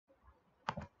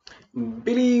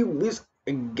Billy with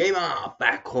a gamer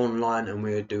back online, and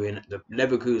we're doing the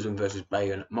Leverkusen versus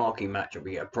Bayern marquee match.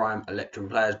 We get a prime Electrum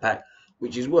players pack,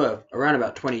 which is worth around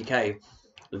about 20k.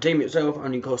 The team itself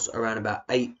only costs around about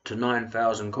 8 to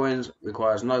 9,000 coins,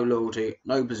 requires no loyalty,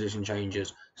 no position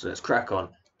changes. So let's crack on,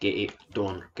 get it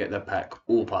done, get the pack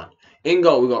all pumped. In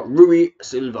goal, we got Rui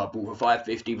Silva, bought for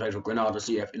 550, plays for Granada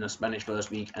CF in the Spanish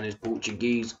First League and is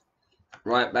Portuguese.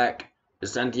 Right back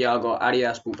is Santiago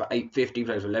Arias, bought for 850,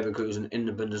 plays for Leverkusen in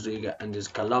the Bundesliga and is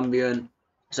Colombian.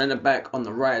 Centre back on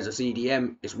the right is a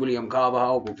CDM. It's William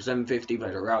Carvajal, bought for 750,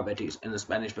 plays for Real Betis in the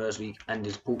Spanish First League and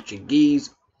is Portuguese.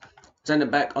 Centre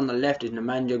back on the left is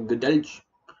Nemanja Gudelj.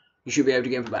 You should be able to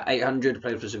get him for about 800,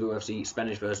 plays for Seville FC,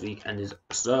 Spanish First League and is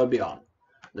Serbian.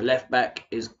 The left back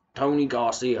is Tony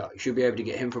Garcia. You should be able to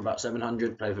get him for about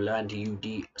 700, plays for Levante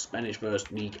UD, Spanish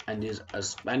First League and is a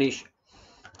Spanish.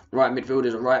 Right midfield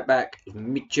is a right back,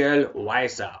 Michel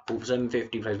Weiser, bought for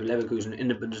 750, plays for Leverkusen in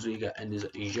the Bundesliga and is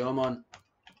German.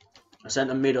 A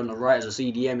centre mid on the right is a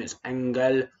CDM, it's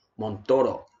Angel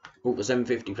Montoro, bought for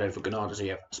 750, plays for Granada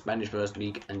CF, Spanish First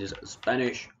League and is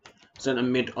Spanish. Centre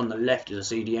mid on the left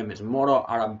is a CDM, it's Moro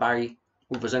Arabari,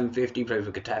 bought for 750, plays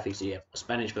for Getafe CF,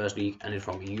 Spanish First League and is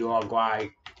from Uruguay.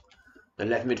 The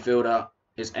left midfielder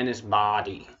is Enes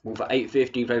Bardi, bought for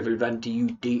 850, plays for Levante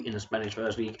UD in the Spanish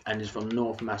First League and is from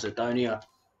North Macedonia.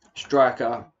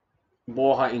 Striker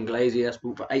Borja Iglesias,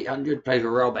 bought for 800, plays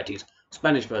for Real Betis,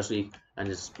 Spanish First League and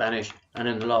is Spanish. And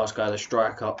then the last guy, the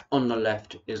striker on the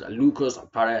left, is Lucas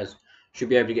Perez. Should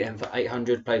be able to get him for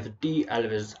 800, plays for D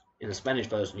Alves in the Spanish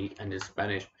First League and is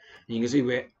Spanish. And you can see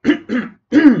we're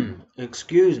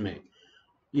excuse me.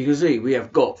 You can see we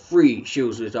have got 3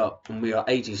 shields lit up and we are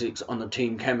 86 on the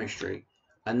team chemistry.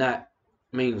 And that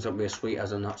means that we're sweet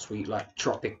as a nut, sweet like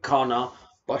Tropicana.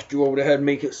 Bust you over the head,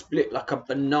 make it split like a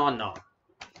banana.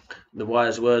 The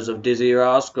wise words of Dizzy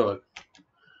Rascal.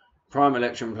 Prime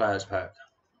Electrum Players Pack.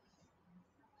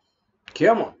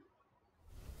 Come on.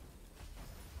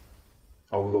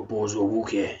 Oh, we got Bonjour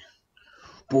Walker.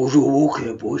 Bonjour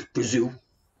Walker, boys, Brazil.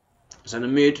 Centre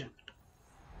mid,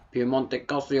 Piemonte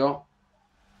Casio.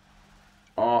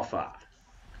 Arthur.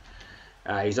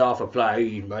 He's Arthur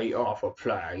plays, mate. Arthur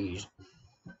plays.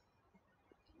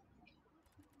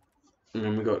 And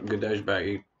then we got Goodage back.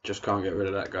 You just can't get rid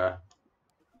of that guy.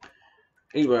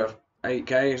 He's worth 8k,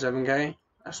 7k.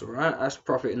 That's alright. That's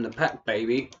profit in the pack,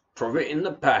 baby. Profit in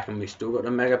the pack, and we still got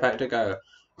the mega pack to go.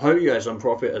 I hope you had some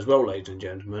profit as well, ladies and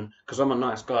gentlemen, because I'm a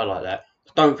nice guy like that.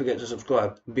 Don't forget to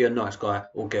subscribe, be a nice guy,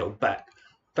 or get back.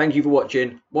 Thank you for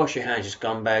watching. Wash your hands, you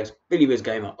scumbags. Billy Wiz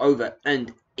Gamer over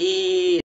and